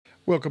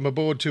Welcome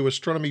aboard to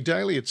Astronomy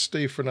Daily. It's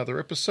Steve for another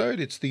episode.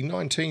 It's the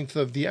 19th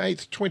of the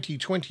 8th,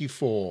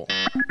 2024.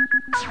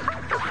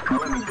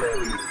 Astronomy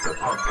Daily, the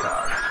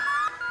podcast,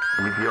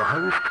 with your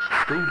host,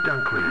 Steve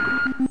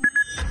Dunkley.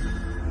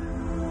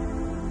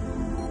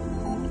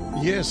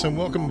 Yes, and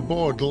welcome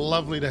aboard.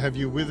 Lovely to have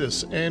you with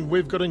us. And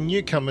we've got a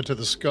newcomer to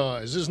the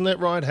skies. Isn't that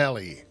right,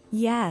 Hallie?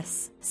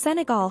 Yes,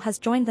 Senegal has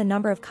joined the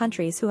number of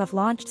countries who have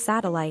launched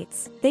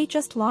satellites. They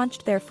just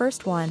launched their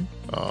first one.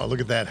 Oh, look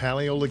at that,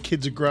 Hallie. All the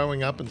kids are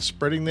growing up and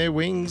spreading their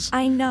wings.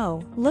 I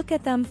know. Look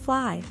at them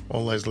fly.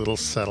 All those little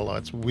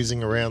satellites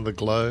whizzing around the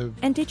globe.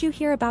 And did you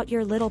hear about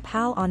your little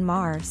pal on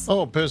Mars?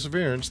 Oh,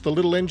 Perseverance, the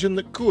little engine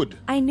that could.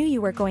 I knew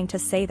you were going to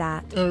say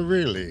that. Oh,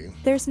 really?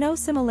 There's no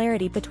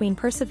similarity between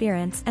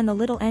Perseverance and the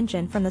little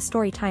engine from the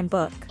Storytime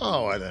book.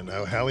 Oh, I don't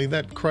know, Hallie.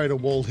 That Crater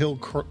Wall Hill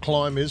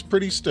climb is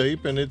pretty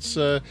steep, and it's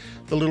the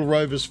little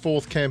rover's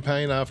fourth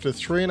campaign after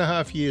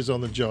 3.5 years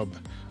on the job.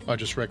 I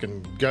just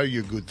reckon, go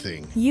you good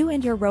thing. You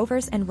and your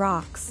rovers and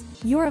rocks.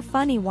 You're a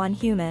funny one,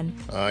 human.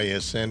 Ah,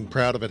 yes, and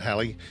proud of it,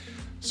 Hallie.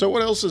 So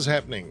what else is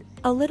happening?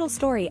 A little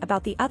story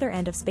about the other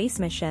end of space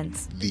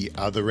missions. The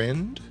other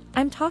end?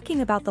 I'm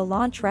talking about the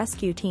launch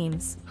rescue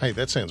teams. Hey,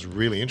 that sounds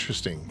really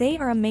interesting. They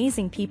are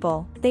amazing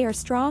people. They are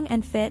strong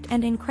and fit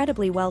and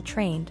incredibly well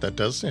trained. That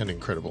does sound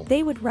incredible.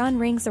 They would run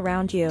rings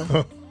around you.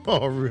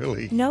 Oh,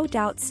 really? No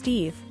doubt,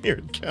 Steve. Here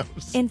it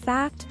comes. In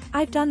fact,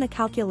 I've done the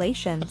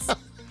calculations.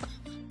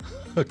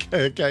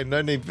 Okay,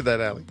 no need for that,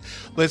 Hallie.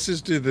 Let's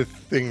just do the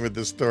thing with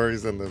the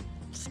stories and the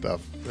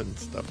stuff,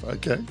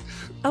 okay?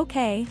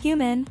 Okay,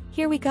 human,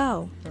 here we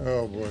go.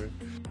 Oh, boy.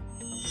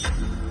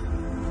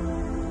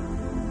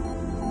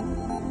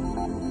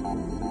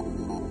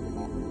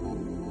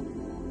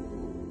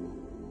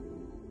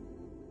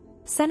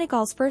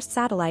 Senegal's first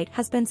satellite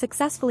has been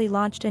successfully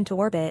launched into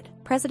orbit,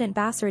 President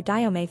Bassirou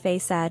Diomaye Faye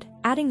said,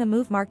 adding the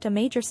move marked a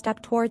major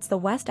step towards the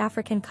West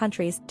African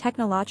country's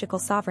technological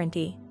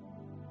sovereignty.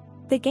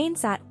 The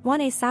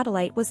GainsSat-1A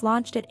satellite was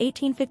launched at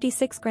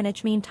 1856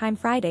 Greenwich Mean Time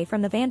Friday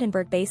from the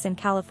Vandenberg Base in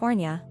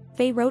California,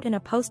 Faye wrote in a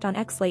post on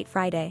X late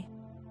Friday.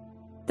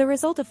 The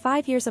result of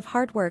 5 years of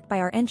hard work by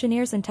our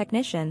engineers and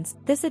technicians,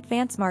 this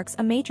advance marks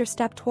a major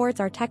step towards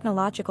our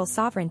technological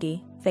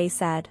sovereignty, Faye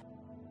said.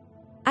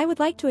 I would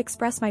like to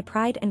express my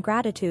pride and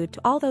gratitude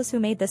to all those who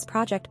made this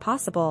project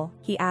possible,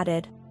 he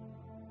added.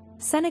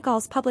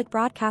 Senegal's public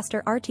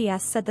broadcaster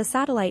RTS said the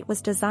satellite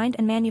was designed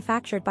and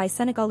manufactured by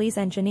Senegalese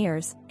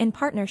engineers, in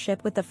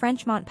partnership with the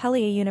French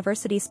Montpellier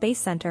University Space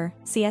Center,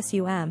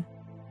 CSUM.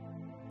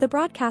 The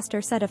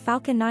broadcaster said a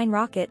Falcon 9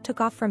 rocket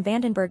took off from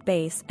Vandenberg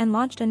Base and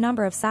launched a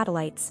number of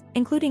satellites,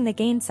 including the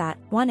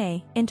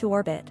GainsSat-1A, into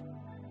orbit.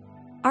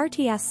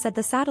 RTS said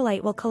the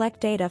satellite will collect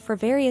data for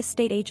various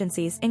state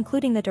agencies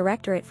including the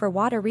Directorate for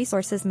Water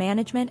Resources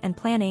Management and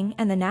Planning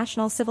and the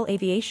National Civil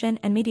Aviation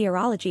and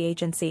Meteorology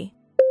Agency.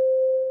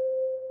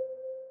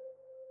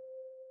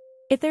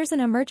 If there's an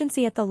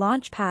emergency at the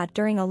launch pad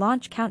during a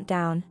launch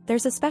countdown,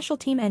 there's a special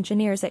team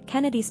engineers at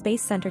Kennedy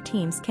Space Center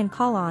teams can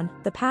call on,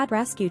 the pad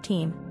rescue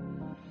team.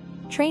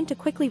 Trained to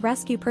quickly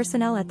rescue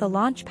personnel at the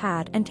launch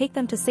pad and take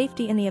them to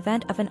safety in the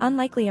event of an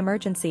unlikely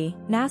emergency,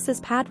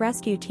 NASA's pad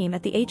rescue team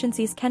at the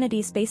agency's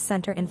Kennedy Space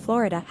Center in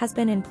Florida has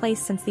been in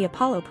place since the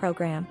Apollo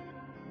program.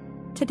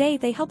 Today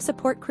they help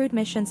support crewed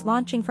missions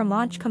launching from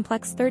Launch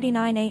Complex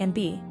 39A and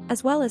B,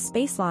 as well as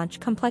Space Launch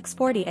Complex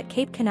 40 at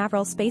Cape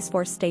Canaveral Space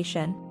Force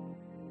Station.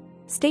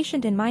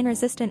 Stationed in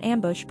mine-resistant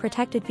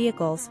ambush-protected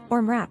vehicles,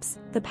 or MRAPs,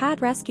 the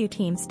pad rescue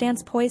team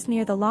stands poised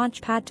near the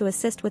launch pad to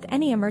assist with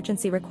any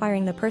emergency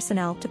requiring the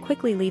personnel to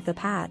quickly leave the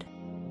pad.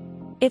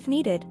 If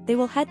needed, they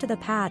will head to the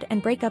pad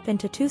and break up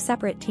into two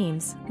separate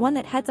teams, one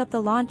that heads up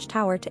the launch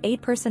tower to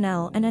aid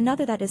personnel and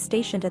another that is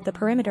stationed at the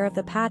perimeter of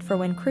the pad for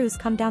when crews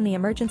come down the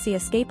emergency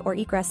escape or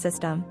egress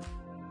system.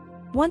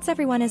 Once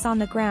everyone is on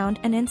the ground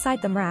and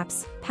inside the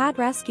MRAPs, pad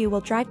rescue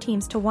will drive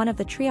teams to one of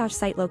the triage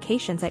site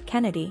locations at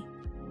Kennedy.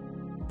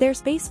 They're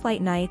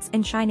spaceflight knights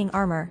in shining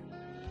armor.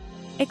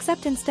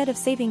 Except instead of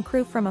saving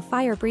crew from a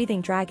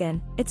fire-breathing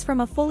dragon, it's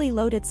from a fully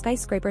loaded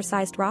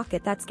skyscraper-sized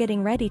rocket that's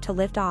getting ready to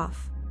lift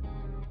off.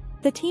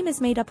 The team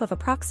is made up of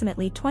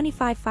approximately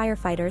 25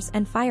 firefighters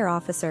and fire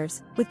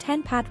officers, with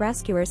 10 pad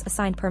rescuers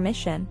assigned per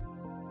mission.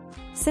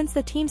 Since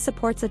the team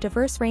supports a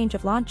diverse range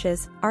of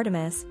launches,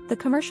 Artemis, the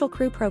commercial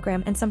crew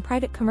program and some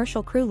private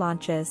commercial crew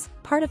launches,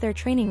 part of their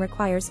training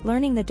requires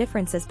learning the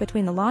differences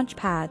between the launch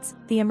pads,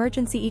 the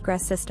emergency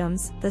egress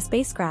systems, the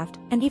spacecraft,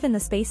 and even the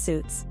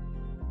spacesuits.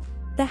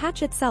 The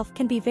hatch itself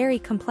can be very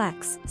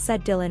complex,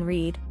 said Dylan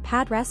Reed,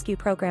 pad rescue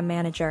program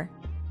manager.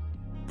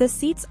 The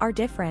seats are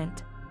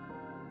different.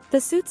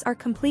 The suits are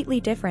completely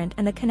different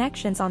and the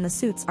connections on the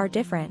suits are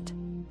different.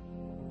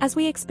 As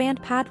we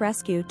expand pad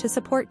rescue to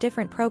support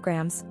different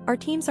programs, our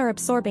teams are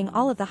absorbing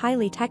all of the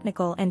highly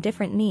technical and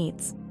different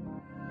needs.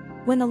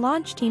 When the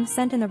launch team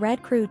sent in the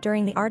red crew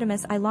during the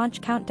Artemis I launch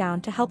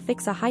countdown to help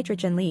fix a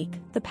hydrogen leak,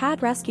 the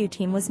pad rescue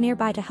team was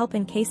nearby to help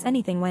in case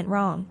anything went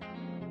wrong.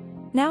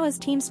 Now as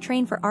teams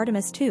train for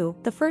Artemis 2,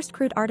 the first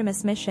crewed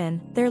Artemis mission,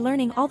 they're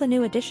learning all the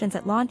new additions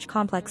at Launch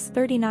Complex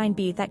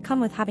 39B that come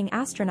with having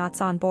astronauts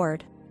on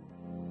board.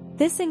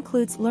 This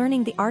includes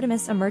learning the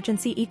Artemis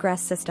emergency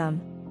egress system.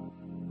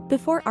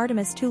 Before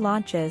Artemis 2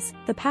 launches,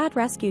 the pad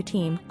rescue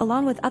team,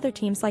 along with other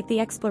teams like the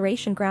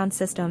Exploration Ground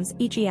Systems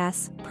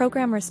 (EGS)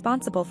 program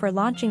responsible for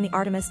launching the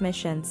Artemis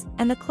missions,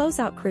 and the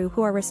closeout crew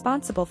who are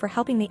responsible for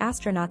helping the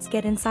astronauts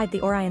get inside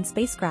the Orion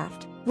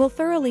spacecraft, will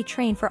thoroughly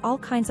train for all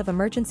kinds of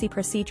emergency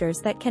procedures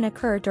that can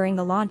occur during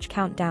the launch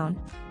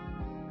countdown.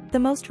 The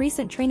most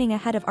recent training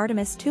ahead of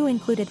Artemis 2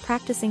 included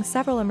practicing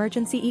several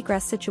emergency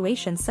egress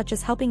situations such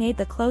as helping aid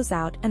the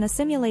closeout and a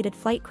simulated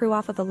flight crew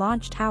off of the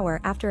launch tower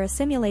after a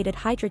simulated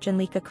hydrogen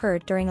leak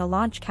occurred during a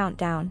launch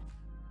countdown.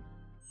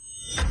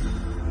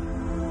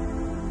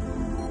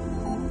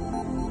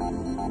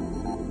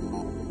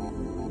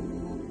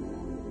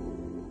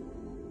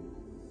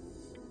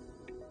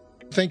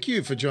 Thank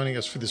you for joining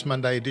us for this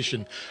Monday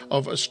edition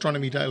of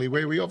Astronomy Daily,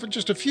 where we offer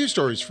just a few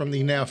stories from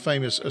the now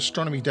famous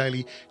Astronomy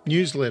Daily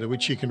newsletter,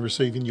 which you can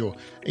receive in your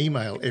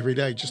email every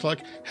day, just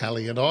like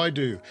Hallie and I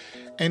do.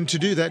 And to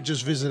do that,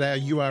 just visit our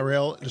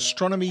URL,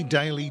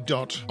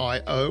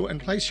 astronomydaily.io,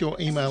 and place your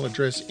email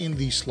address in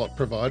the slot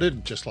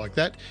provided. Just like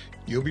that,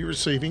 you'll be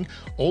receiving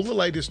all the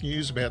latest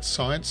news about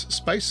science,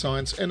 space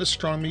science, and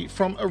astronomy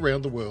from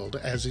around the world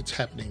as it's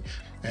happening.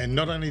 And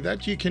not only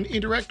that, you can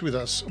interact with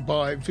us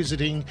by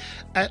visiting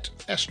at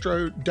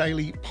Astro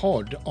Daily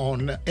Pod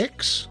on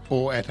X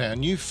or at our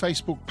new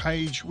Facebook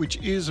page,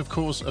 which is, of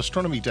course,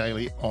 Astronomy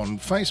Daily on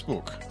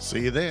Facebook.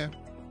 See you there.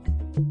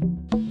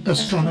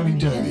 Astronomy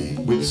Daily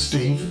with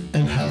Steve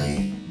and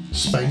Hallie.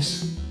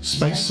 Space,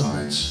 space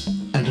science,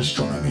 and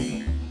astronomy.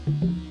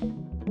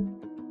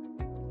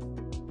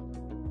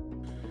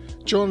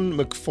 John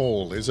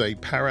McFaul is a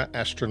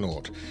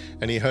para-astronaut,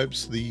 and he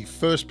hopes the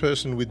first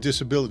person with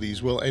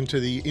disabilities will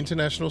enter the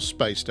International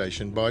Space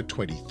Station by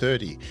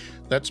 2030.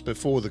 That's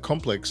before the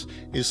complex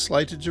is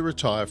slated to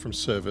retire from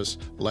service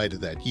later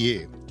that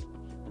year.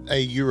 A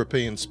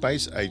European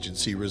Space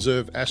Agency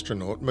reserve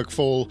astronaut,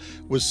 McFaul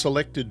was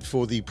selected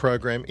for the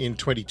program in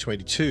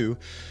 2022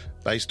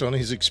 based on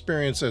his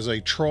experience as a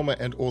trauma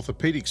and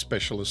orthopaedic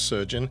specialist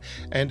surgeon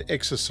and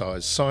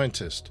exercise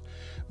scientist.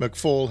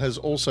 McFaul has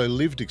also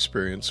lived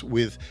experience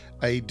with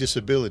a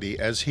disability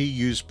as he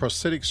used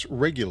prosthetics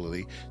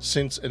regularly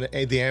since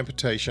the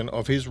amputation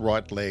of his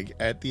right leg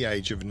at the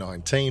age of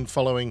 19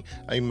 following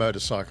a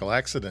motorcycle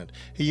accident.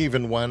 He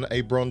even won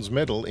a bronze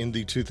medal in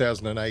the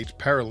 2008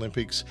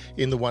 Paralympics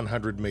in the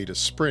 100-metre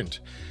sprint.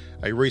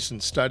 A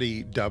recent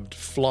study dubbed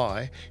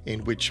FLY,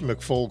 in which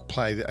McFaul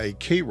played a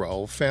key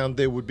role, found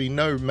there would be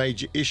no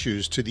major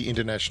issues to the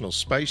International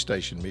Space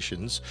Station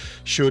missions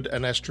should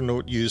an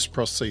astronaut use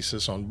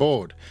prosthesis on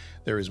board.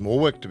 There is more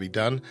work to be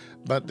done,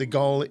 but the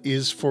goal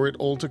is for it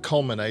all to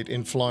culminate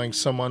in flying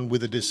someone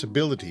with a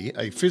disability,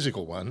 a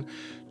physical one,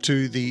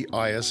 to the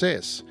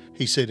ISS,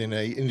 he said in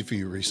an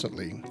interview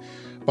recently.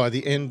 By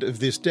the end of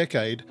this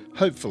decade,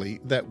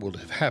 hopefully that will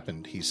have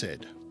happened, he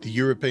said. The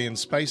European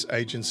Space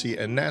Agency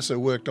and NASA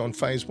worked on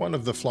Phase 1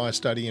 of the FLY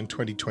study in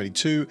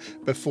 2022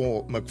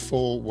 before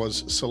McFaul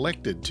was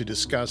selected to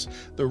discuss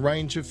the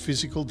range of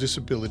physical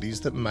disabilities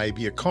that may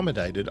be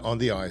accommodated on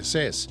the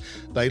ISS.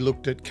 They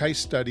looked at case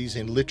studies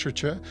in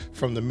literature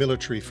from the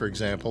military, for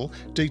example,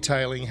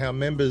 detailing how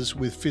members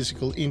with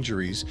physical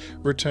injuries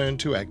return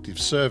to active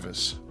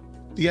service.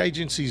 The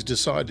agencies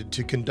decided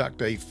to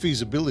conduct a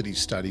feasibility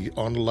study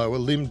on lower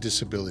limb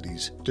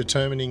disabilities,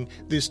 determining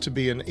this to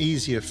be an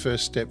easier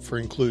first step for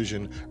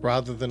inclusion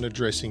rather than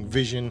addressing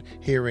vision,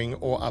 hearing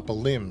or upper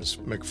limbs,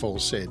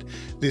 McFaul said.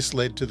 This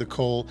led to the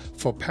call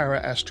for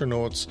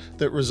para-astronauts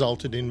that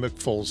resulted in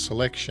McFaul's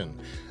selection.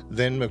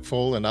 Then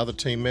McFaul and other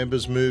team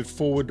members moved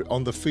forward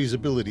on the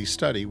feasibility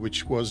study,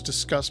 which was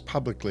discussed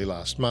publicly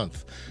last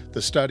month.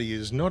 The study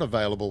is not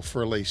available for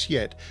release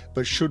yet,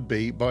 but should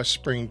be by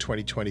spring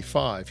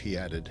 2025, he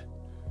added.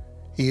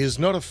 He is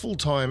not a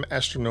full-time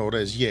astronaut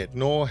as yet,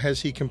 nor has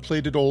he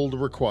completed all the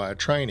required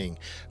training,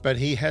 but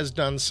he has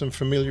done some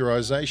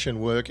familiarisation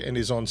work and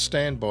is on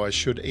standby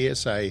should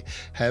ESA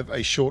have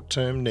a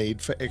short-term need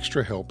for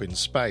extra help in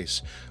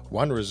space.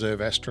 One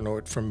reserve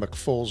astronaut from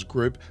McFaul's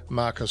group,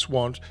 Marcus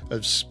Want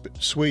of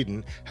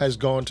Sweden, has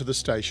gone to the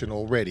station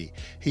already.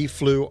 He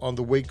flew on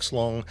the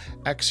weeks-long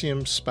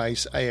Axiom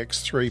Space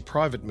AX-3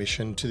 private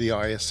mission to the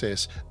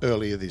ISS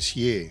earlier this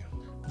year.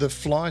 The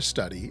FLY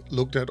study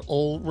looked at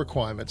all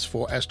requirements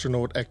for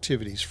astronaut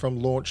activities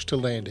from launch to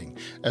landing,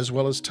 as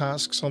well as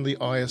tasks on the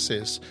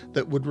ISS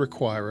that would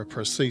require a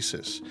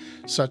prosthesis,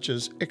 such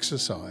as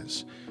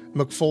exercise.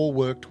 McFaul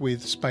worked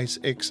with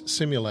SpaceX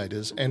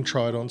simulators and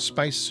tried on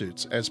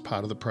spacesuits as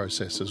part of the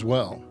process as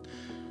well.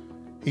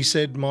 He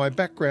said, "My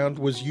background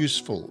was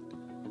useful,"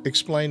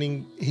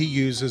 explaining he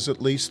uses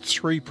at least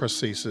 3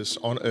 prostheses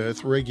on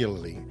Earth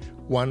regularly,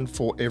 one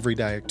for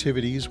everyday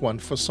activities, one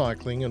for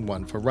cycling and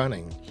one for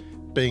running.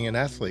 Being an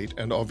athlete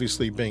and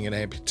obviously being an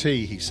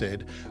amputee, he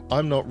said,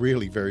 "I'm not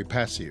really very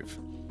passive.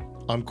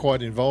 I'm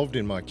quite involved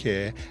in my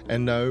care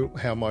and know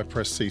how my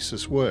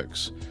prosthesis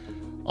works.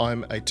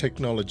 I'm a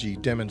technology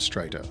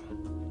demonstrator."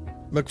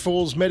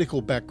 McFaul's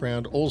medical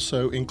background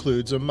also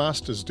includes a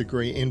master's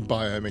degree in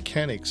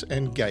biomechanics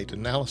and gait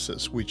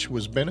analysis, which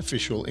was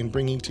beneficial in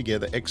bringing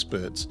together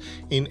experts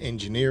in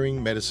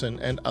engineering, medicine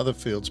and other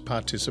fields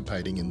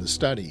participating in the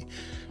study.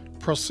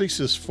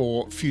 Prosthesis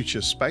for future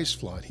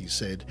spaceflight, he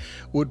said,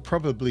 would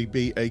probably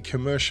be a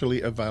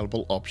commercially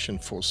available option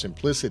for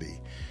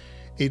simplicity.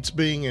 It's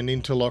being an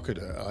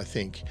interlocutor, I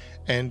think,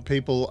 and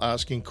people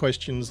asking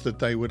questions that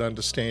they would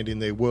understand in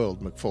their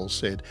world, McFaul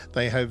said.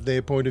 They have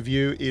their point of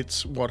view,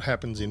 it's what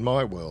happens in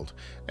my world.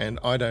 And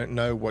I don't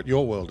know what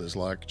your world is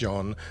like,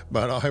 John,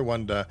 but I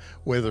wonder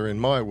whether in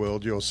my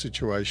world your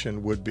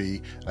situation would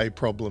be a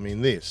problem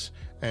in this.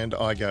 And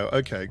I go,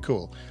 okay,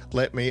 cool,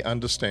 let me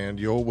understand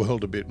your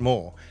world a bit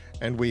more.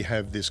 And we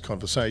have this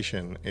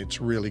conversation.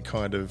 It's really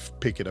kind of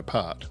pick it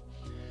apart.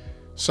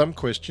 Some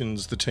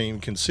questions the team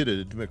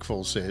considered,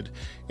 McFaul said,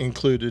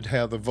 included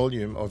how the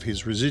volume of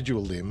his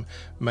residual limb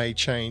may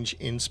change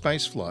in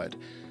spaceflight.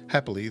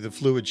 Happily, the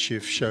fluid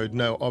shift showed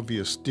no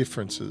obvious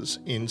differences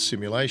in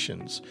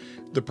simulations.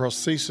 The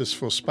prosthesis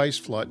for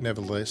spaceflight,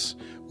 nevertheless,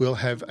 will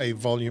have a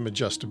volume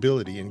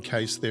adjustability in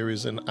case there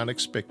is an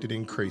unexpected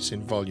increase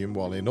in volume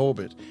while in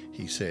orbit,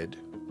 he said.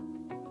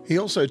 He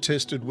also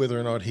tested whether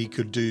or not he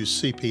could do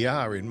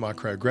CPR in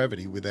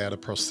microgravity without a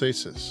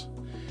prosthesis,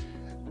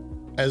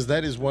 as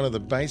that is one of the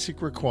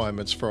basic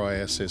requirements for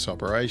ISS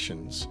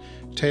operations.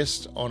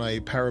 Tests on a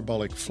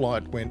parabolic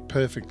flight went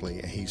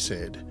perfectly, he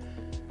said.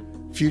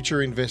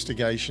 Future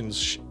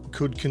investigations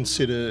could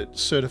consider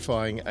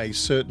certifying a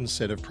certain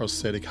set of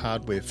prosthetic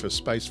hardware for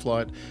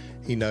spaceflight,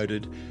 he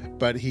noted,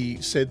 but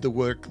he said the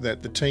work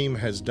that the team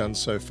has done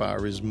so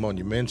far is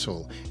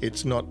monumental.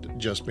 It's not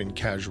just been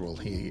casual,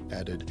 he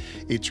added.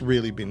 It's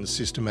really been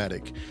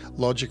systematic,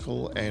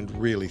 logical and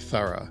really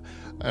thorough.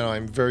 And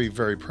I'm very,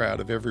 very proud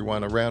of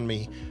everyone around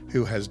me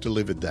who has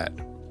delivered that.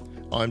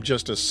 I'm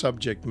just a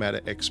subject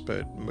matter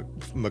expert,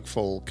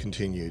 McFaul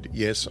continued.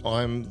 Yes,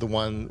 I'm the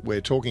one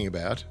we're talking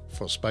about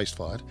for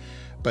spaceflight,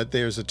 but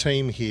there's a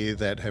team here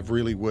that have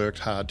really worked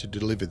hard to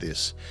deliver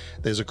this.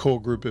 There's a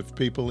core group of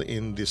people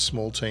in this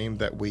small team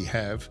that we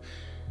have.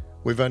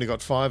 We've only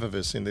got 5 of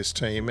us in this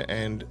team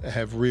and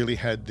have really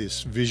had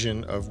this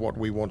vision of what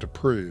we want to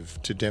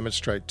prove, to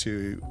demonstrate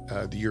to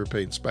the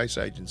European Space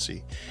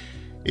Agency.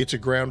 It's a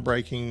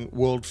groundbreaking,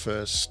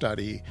 world-first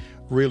study,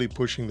 really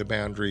pushing the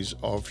boundaries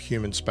of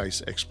human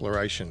space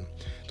exploration.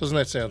 Doesn't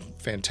that sound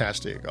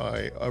fantastic?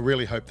 I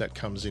really hope that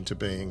comes into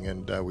being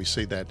and we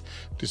see that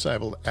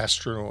disabled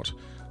astronaut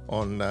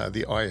on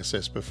the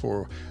ISS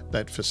before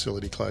that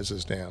facility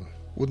closes down.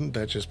 Wouldn't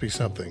that just be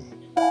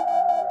something?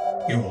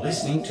 You're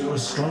listening to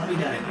Astronomy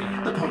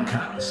Daily, the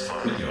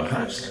podcast, with your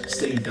host,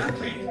 Steve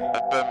Dunkley.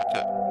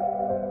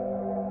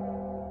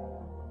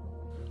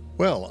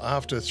 Well,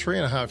 after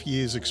 3.5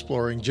 years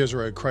exploring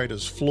Jezero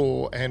Crater's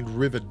floor and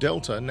river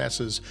delta,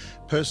 NASA's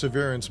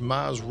Perseverance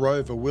Mars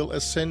rover will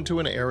ascend to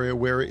an area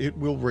where it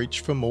will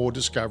reach for more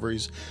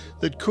discoveries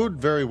that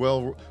could very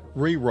well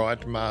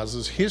rewrite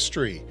Mars's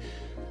history.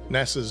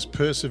 NASA's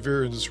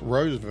Perseverance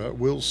rover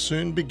will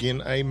soon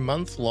begin a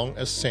month-long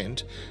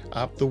ascent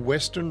up the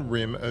western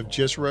rim of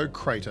Jezero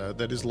Crater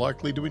that is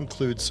likely to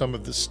include some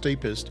of the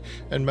steepest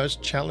and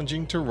most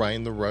challenging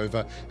terrain the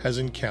rover has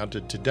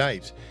encountered to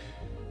date.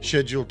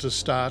 Scheduled to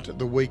start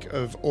the week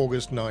of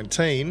August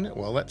 19,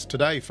 well, that's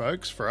today,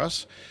 folks, for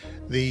us,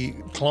 the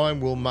climb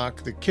will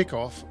mark the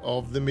kickoff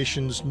of the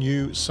mission's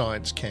new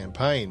science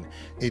campaign,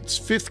 its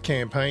 5th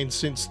campaign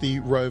since the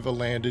rover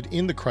landed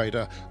in the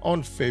crater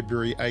on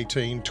February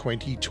 18,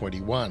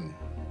 2021.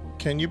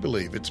 Can you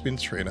believe it's been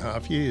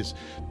 3.5 years?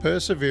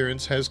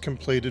 Perseverance has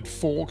completed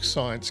 4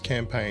 science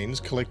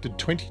campaigns, collected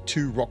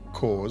 22 rock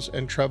cores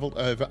and travelled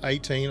over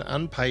 18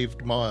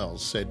 unpaved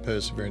miles, said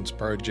Perseverance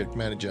Project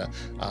Manager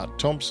Art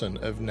Thompson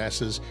of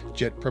NASA's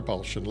Jet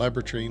Propulsion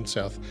Laboratory in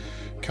South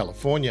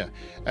California.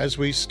 As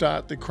we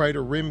start the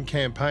Crater Rim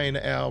campaign,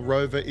 our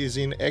rover is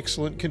in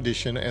excellent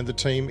condition and the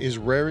team is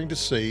raring to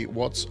see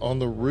what's on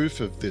the roof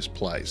of this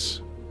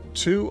place.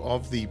 2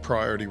 of the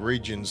priority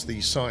regions the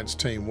science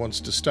team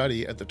wants to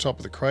study at the top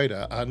of the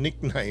crater are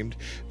nicknamed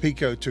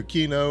Pico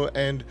Turquino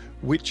and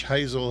Witch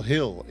Hazel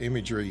Hill.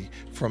 Imagery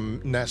from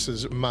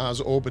NASA's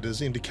Mars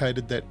orbiters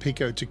indicated that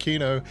Pico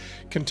Turquino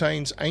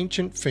contains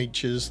ancient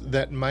features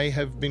that may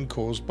have been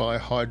caused by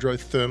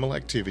hydrothermal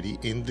activity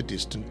in the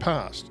distant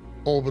past.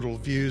 Orbital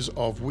views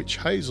of Witch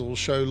Hazel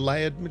show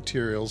layered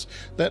materials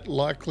that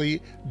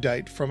likely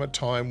date from a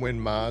time when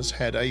Mars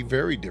had a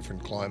very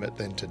different climate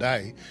than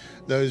today.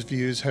 Those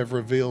views have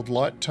revealed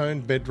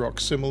light-toned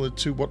bedrock similar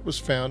to what was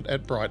found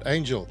at Bright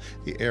Angel,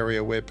 the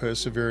area where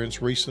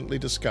Perseverance recently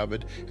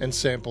discovered and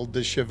sampled the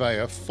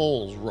Cheveya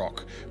Falls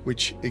rock,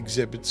 which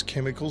exhibits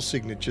chemical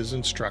signatures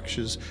and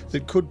structures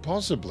that could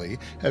possibly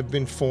have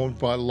been formed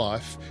by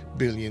life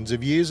billions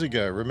of years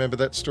ago. Remember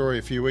that story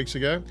a few weeks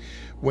ago?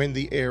 When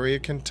the area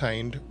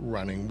contained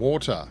running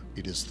water,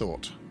 it is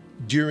thought.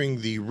 During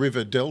the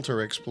river delta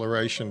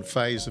exploration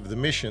phase of the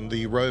mission,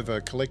 the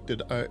rover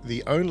collected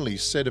the only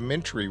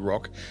sedimentary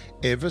rock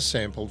ever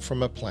sampled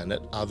from a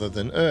planet other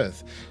than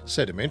Earth.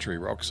 Sedimentary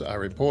rocks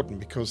are important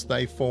because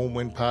they form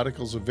when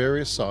particles of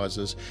various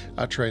sizes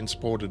are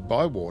transported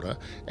by water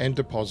and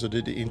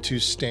deposited into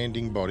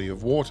standing body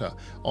of water.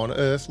 On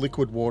Earth,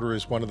 liquid water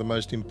is one of the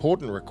most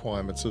important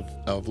requirements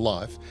of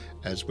life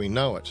as we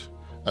know it.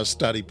 A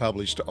study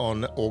published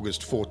on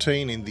August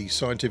 14 in the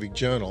scientific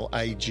journal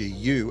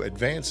AGU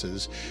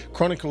Advances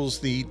chronicles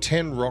the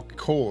 10 rock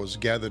cores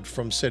gathered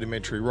from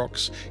sedimentary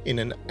rocks in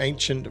an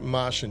ancient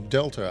Martian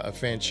delta, a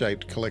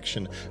fan-shaped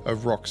collection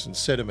of rocks and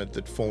sediment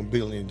that formed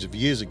billions of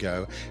years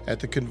ago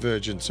at the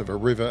convergence of a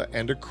river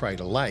and a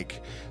crater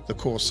lake. The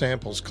core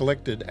samples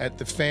collected at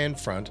the fan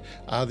front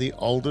are the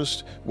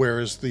oldest,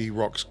 whereas the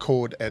rocks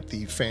cored at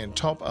the fan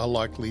top are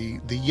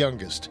likely the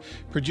youngest,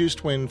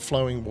 produced when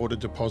flowing water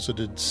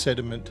deposited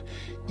sediment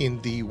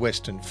in the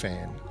western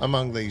fan.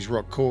 Among these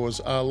rock cores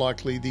are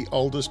likely the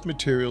oldest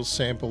materials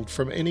sampled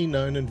from any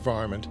known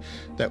environment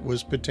that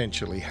was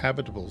potentially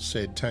habitable,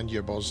 said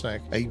Tanya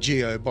Bosnak, a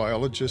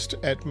geobiologist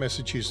at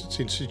Massachusetts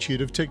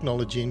Institute of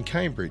Technology in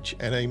Cambridge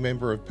and a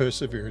member of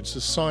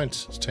Perseverance's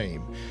science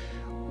team.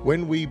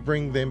 When we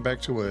bring them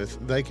back to Earth,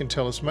 they can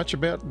tell us much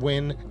about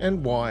when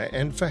and why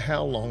and for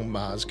how long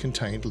Mars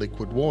contained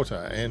liquid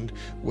water and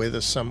whether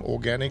some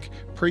organic,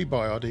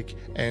 prebiotic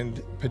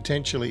and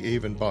potentially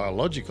even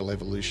biological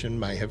evolution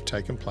may have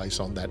taken place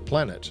on that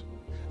planet.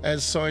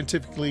 As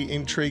scientifically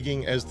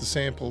intriguing as the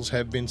samples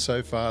have been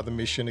so far, the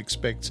mission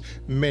expects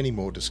many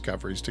more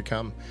discoveries to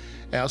come.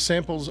 Our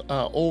samples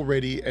are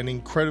already an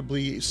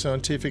incredibly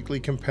scientifically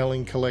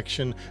compelling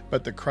collection,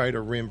 but the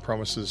crater rim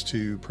promises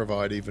to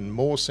provide even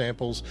more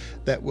samples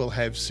that will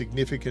have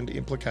significant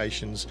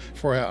implications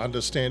for our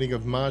understanding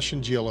of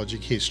Martian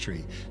geologic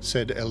history,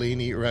 said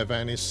Eleni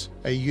Ravanis,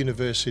 a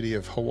University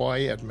of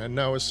Hawaii at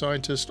Manoa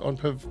scientist on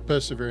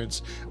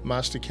Perseverance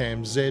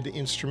Mastercam Z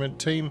instrument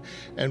team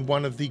and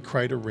one of the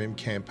Crater Rim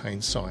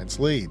campaign science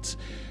leads.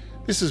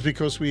 This is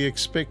because we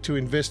expect to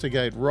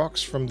investigate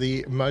rocks from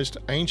the most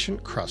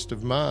ancient crust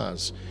of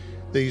Mars.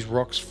 These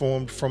rocks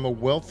formed from a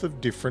wealth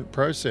of different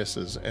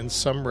processes, and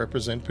some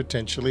represent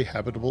potentially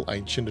habitable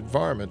ancient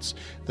environments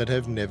that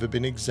have never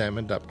been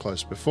examined up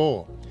close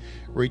before.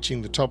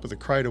 Reaching the top of the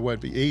crater won't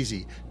be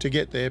easy. To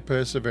get there,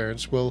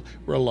 Perseverance will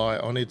rely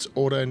on its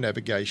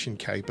auto-navigation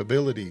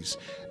capabilities,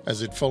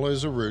 as it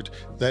follows a route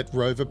that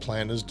rover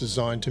planners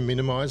designed to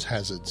minimise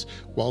hazards,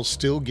 while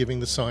still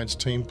giving the science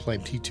team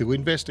plenty to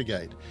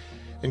investigate.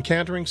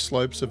 Encountering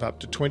slopes of up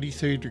to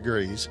 23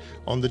 degrees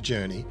on the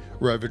journey,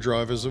 rover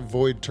drivers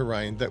avoid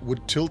terrain that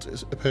would tilt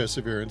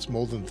Perseverance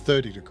more than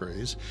 30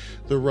 degrees.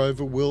 The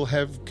rover will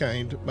have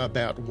gained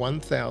about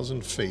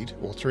 1,000 feet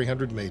or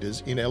 300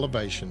 metres in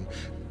elevation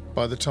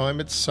by the time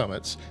it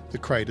summits the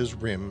crater's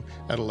rim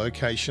at a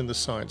location the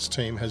science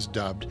team has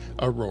dubbed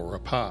Aurora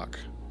Park.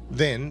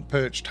 Then,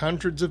 perched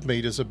hundreds of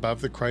metres above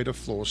the crater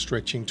floor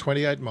stretching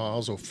 28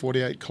 miles or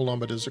 48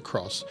 kilometres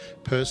across,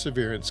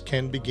 Perseverance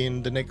can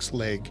begin the next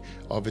leg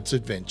of its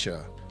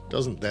adventure.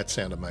 Doesn't that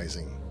sound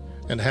amazing?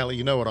 And Hallie,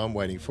 you know what I'm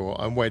waiting for?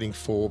 I'm waiting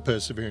for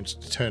Perseverance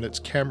to turn its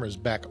cameras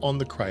back on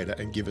the crater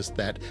and give us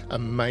that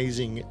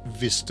amazing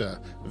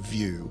vista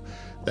view.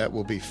 That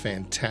will be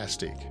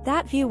fantastic.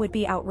 That view would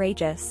be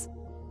outrageous.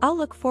 I'll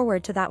look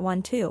forward to that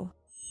one too.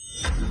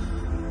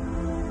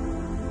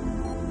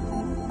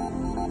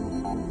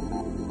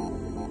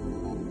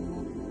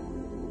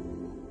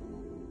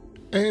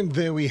 And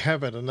there we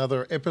have it,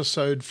 another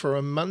episode for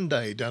a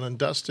Monday done and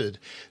dusted.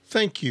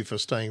 Thank you for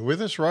staying with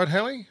us, right,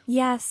 Hallie?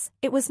 Yes,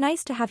 it was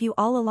nice to have you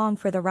all along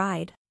for the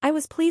ride. I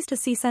was pleased to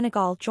see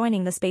Senegal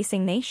joining the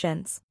spacing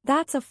nations.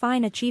 That's a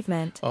fine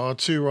achievement. Oh,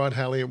 too right,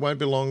 Hallie. It won't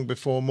be long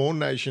before more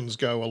nations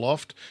go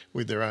aloft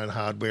with their own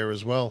hardware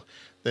as well.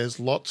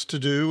 There's lots to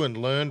do and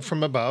learn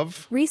from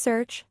above.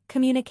 Research,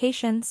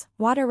 communications,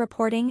 water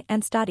reporting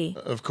and study.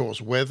 Of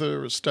course,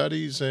 weather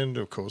studies and,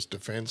 of course,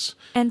 defence.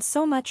 And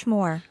so much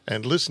more.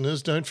 And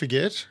listeners, don't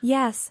forget.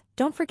 Yes,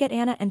 don't forget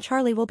Anna and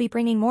Charlie will be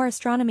bringing more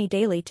Astronomy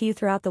Daily to you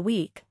throughout the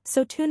week,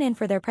 so tune in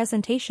for their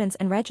presentations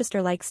and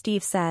register like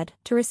Steve said,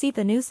 to receive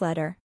the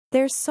newsletter.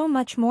 There's so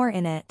much more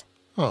in it.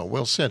 Oh,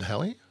 well said,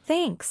 Hallie.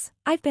 Thanks.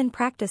 I've been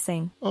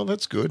practicing. Oh,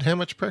 that's good. How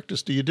much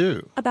practice do you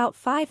do? About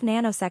 5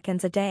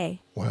 nanoseconds a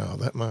day. Wow,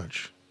 that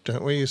much.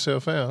 Don't wear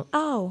yourself out.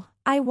 Oh,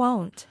 I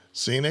won't.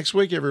 See you next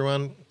week,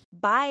 everyone.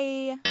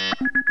 Bye.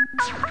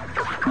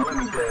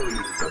 Astronomy Daily,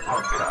 the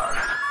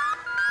podcast,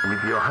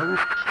 with your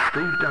host,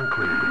 Steve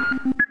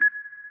Dunkley.